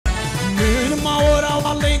ምን ማወራው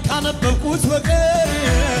አለኝ ካነበብኩት በቀር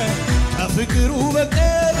ከፍቅሩ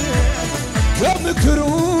በቀር ከምክሩ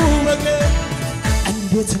በቀር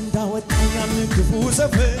እንዴት እንዳወጣኝ ክፉ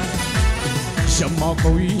ሰፈር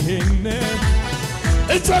ሸማቀው ይሄን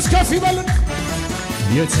እጆች ከፍ ይበሉን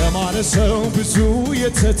የተማረ ሰው ብዙ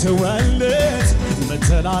የተተወለት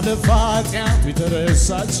መተላለፍ ኃጢአቱ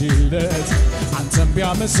የተረሳችለት አንተም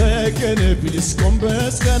ቢያመሰግን ቢስቆም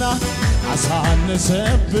በስቀና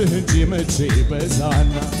አሳነሰብህ እንጂ መቼ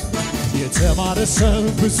በዛና የተማረ ሰው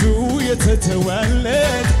ብዙ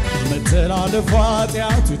የተተወለት መተላለፍ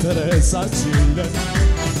ኃጢአቱ የተረሳችለት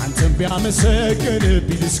አንተም ቢያመሰግን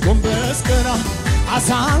ቢስቆም በስቀና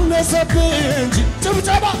አሳነሰብህ እንጂ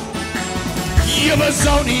ጭብጨባ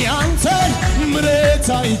የበዛውን ያንተን ምሕረት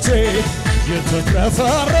አይቼ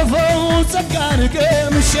የተትረፈረፈው ጸጋን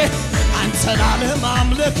ቀምሼ አንተን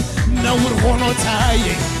አለማምለክ ነውር ሆኖ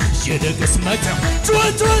ታየኝ የደግስ መተው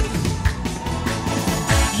ጩኸት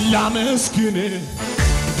ላመስግን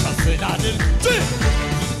ከፍ ላድል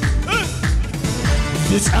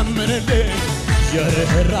ልጨምርልህ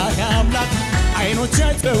የርኅራኄ አምላክ ዓይኖቼ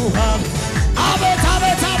አይተውሃል አቤት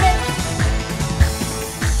አቤት አቤት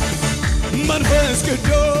መንፈስ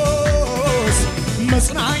ቅዱስ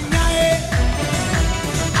መጽናኛዬ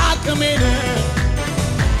አቅሜ ነህ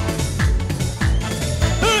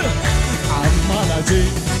አማላጄ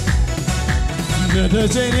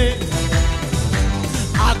ነደጄኔ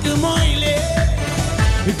አቅሜ ኃይሌ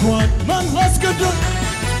እንኳን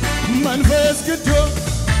መንፈስ ቅዱስ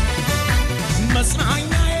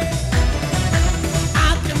መጽናኛዬ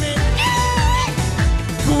አቅሜ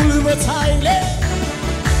ጉልበት ኃይሌ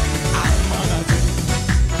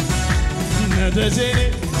ነደጄኔ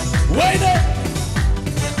ወይኔ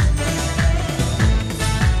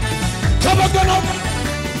ከበገናው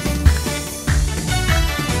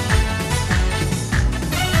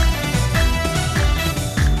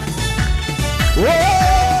ወይኔ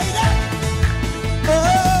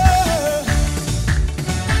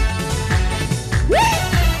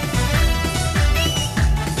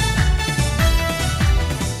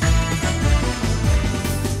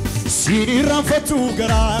ሲኒራፈቱ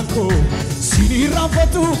ገራንኮ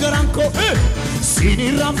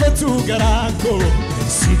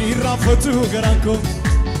sinirafatu garanko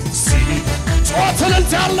sini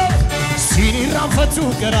choteleltallo sinirafatu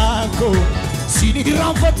garanko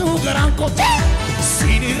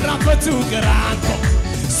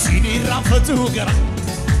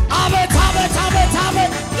abet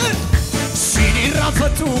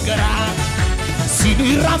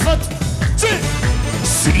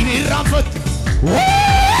sinirafatu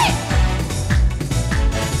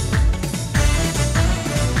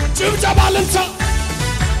ጭብጨባ ልንሳ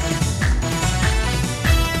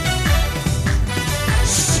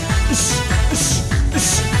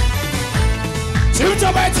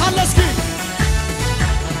ጭብጨባ የታለስኪ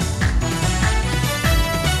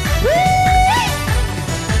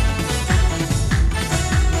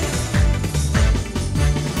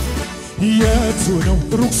የቱ ነው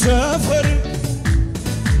ሩቅ ሰፈር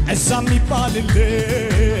እዛ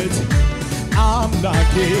የሚባልለት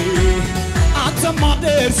አምላኬ አንተማ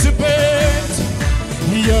ደርስበት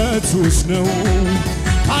የቱስ ነው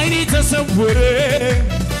ከዓይኔ ተሰውረ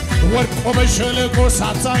ወድቆ በሸለቆ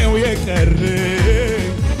ሳታየው የቀረ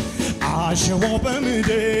አሸዋው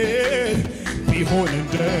በምድር ቢሆን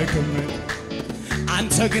እንደ ክምር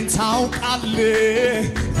አንተ ግን ታውቃለህ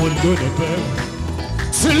ሁሉንም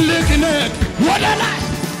ትልቅ ነህ ወደ ላይ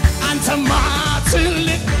አንተማ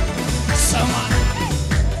ትልቅ ሰማይ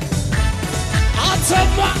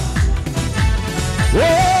አንተማ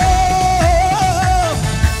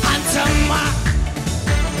አንተማ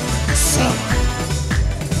ሰማይ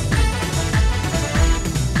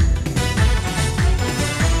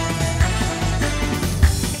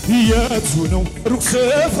የቱ ነው ሩቅ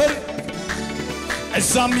ሰፈር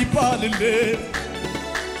እዛ የሚባልልህ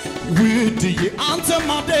ውድዬ አንተማ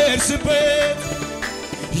ደርስበት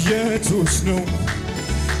የቱስ ነው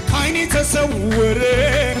ከዓይኔ ተሰውረ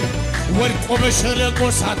ወድቆ በሸለቆ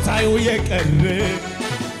ሳታየው የቀረ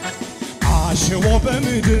አሸዋው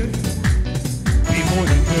በምድር ቢሆን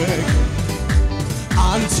እንደ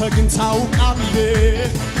አንተ ግን ታውቃለህ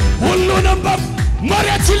ሁሉንም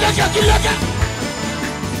መሬት ይለቀቅ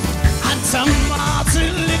አንተማ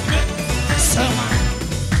ትልቅ ሰማይ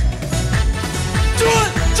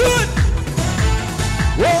ጁን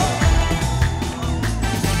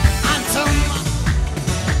አንተማ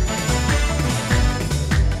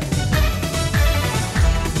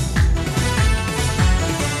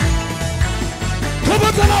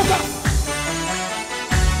ከበገናው ጋር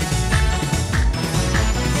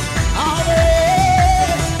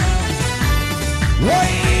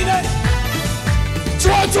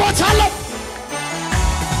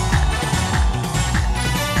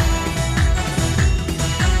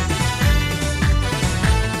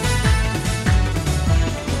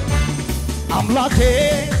አምላኬ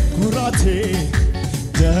ኩራቴ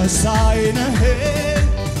ደስታዬ ነህ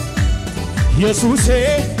ኢየሱሴ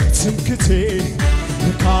ትምክቴ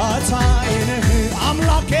እርካታዬ ነህ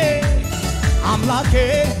አምላኬ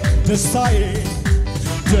ደስታዬ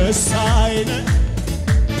ነህ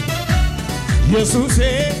ኢየሱሴ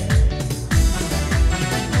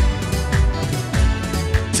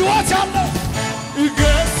ጩኸታለሁ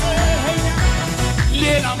እገሰኛ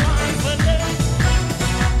ሌላ ማን ፈለግ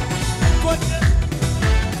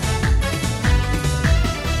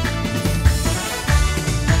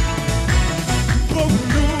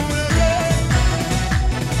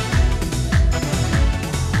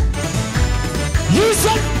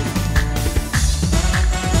Yusuf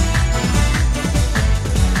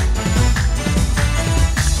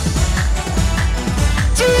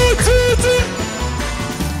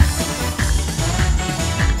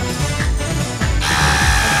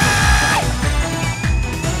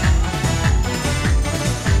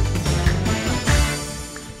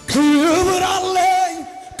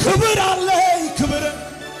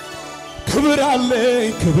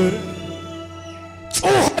ክብር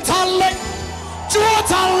ጩኸት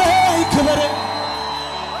አለኝ ክብር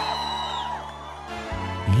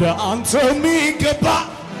ለአንተ የሚገባ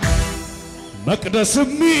መቅደስ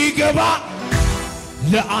የሚገባ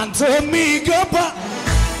ለአንተ የሚገባ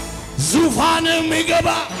ዙፋን የሚገባ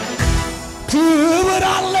ክብር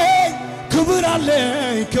አለኝ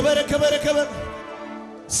ክብር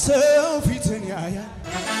ሰው ፊትን ያያል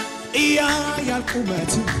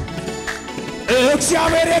ቁመት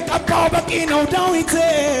እግዚአብሔር የቀባው በቂ ነው ዳዊት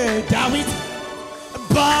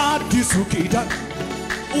በአዲሱ ኪዳን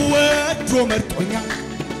ወዶ መርጦኛል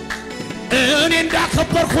እኔ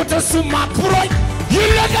እንዳከበርኩት እሱም አክብሮኝ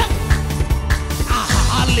ይለቀቅ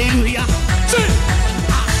ሃሌሉያ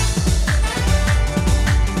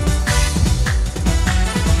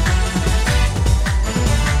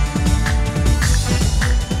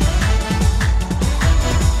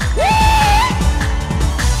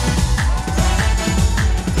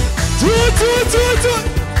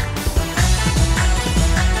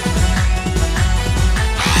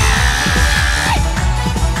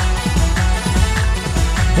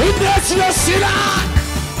እንዴት ደስ ይላል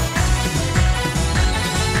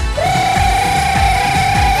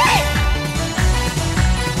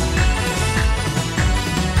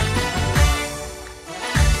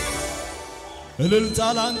እልልታ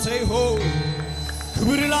ላንተ ይሁን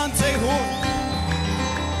ክብር ላንተ ይሁን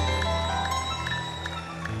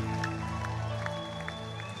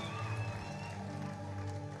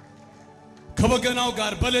ከበገናው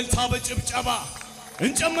ጋር በእልልታ በጭብጨባ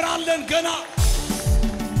እንጨምራለን ገና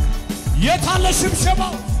የታለ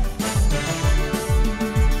ሽብሸባው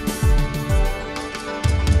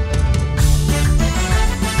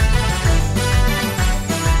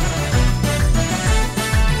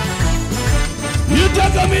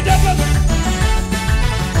ይደገም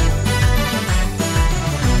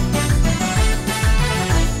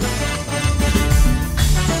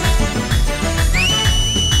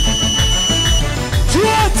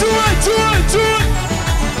ጩኸት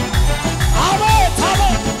አቤት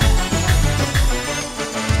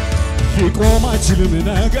ሊቆም አይችልም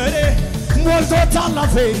ነገሬ ሞልቶታል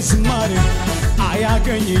አፌን ዝማሬ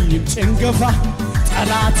አያገኘኝም ጭንገፋ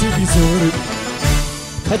ጠላት ቢዞር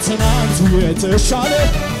ከትናንቱ የተሻለ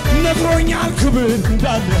ነግሮኛል ክብር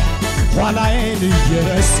እንዳለ ኋላዬን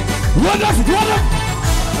እየረስ ወደፊት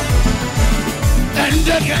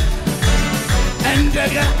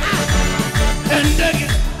እንደገና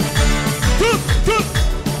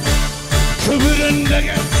ክብር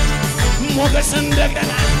እንደገና ሞገስ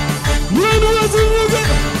እንደገና ምን ወዝነገ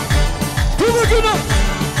ክብር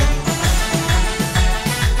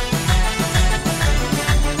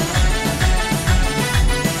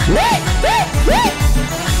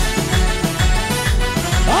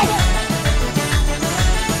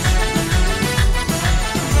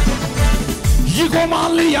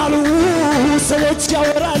ይቆማል ያሉ ሰዎች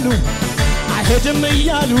ያወራሉ አይሄድም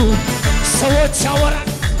እያሉ ሰዎች ያወራሉ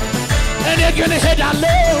እኔ ግን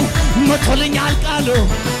ሄዳለሁ መቶልኛል ቃሉ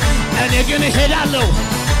እኔ ግን ሄዳለሁ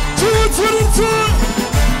ቱቱቱ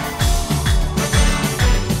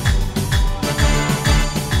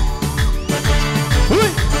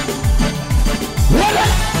ወላ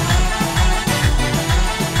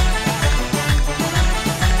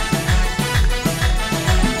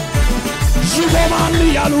ይቆማል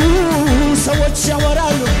ያሉ ሰዎች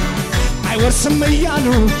ያወራሉ አይወርስም እያሉ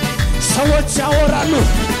ሰዎች ያወራሉ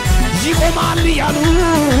ይቆማል ያሉ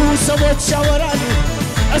ሰዎች ያወራሉ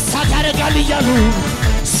እሳት ያደርጋል እያሉ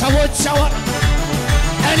ሰዎች ያወራሉ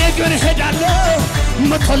እኔ ግን ሄዳለሁ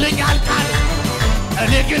መቶልኛል ቃል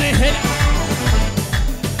እኔ ግን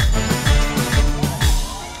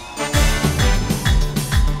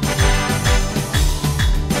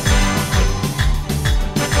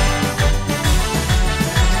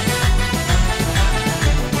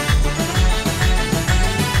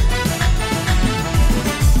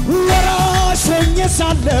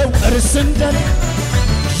ወርሳለው እርስንደን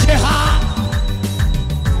ሸሃ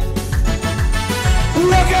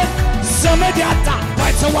ወገን ዘመድ ያጣ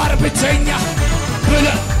ባይተዋር ብቸኛ ብለ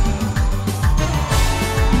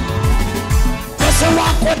በሰው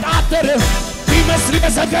አቆጣጠር ቢመስል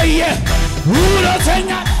የዘገየ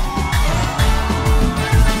ሁለተኛ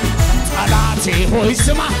ጠላቴ ሆይ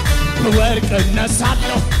ስማ በወርቅ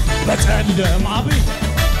እነሳለሁ በጨለማ ቤት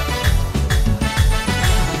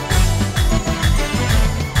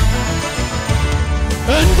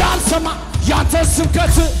እንዳልሰማ ያንተ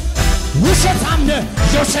ስብከት ውሸታም ነህ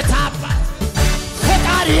የውሸት አባት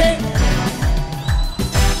ፈጣሪዬ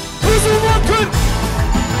ብዙ ሞክር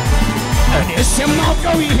እኔስ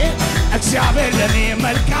የማውቀው ይሄ እግዚአብሔር ለኔ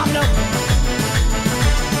መልካም ነው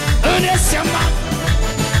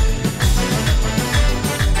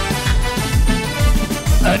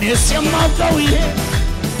እኔስ የማውቀው ይሄ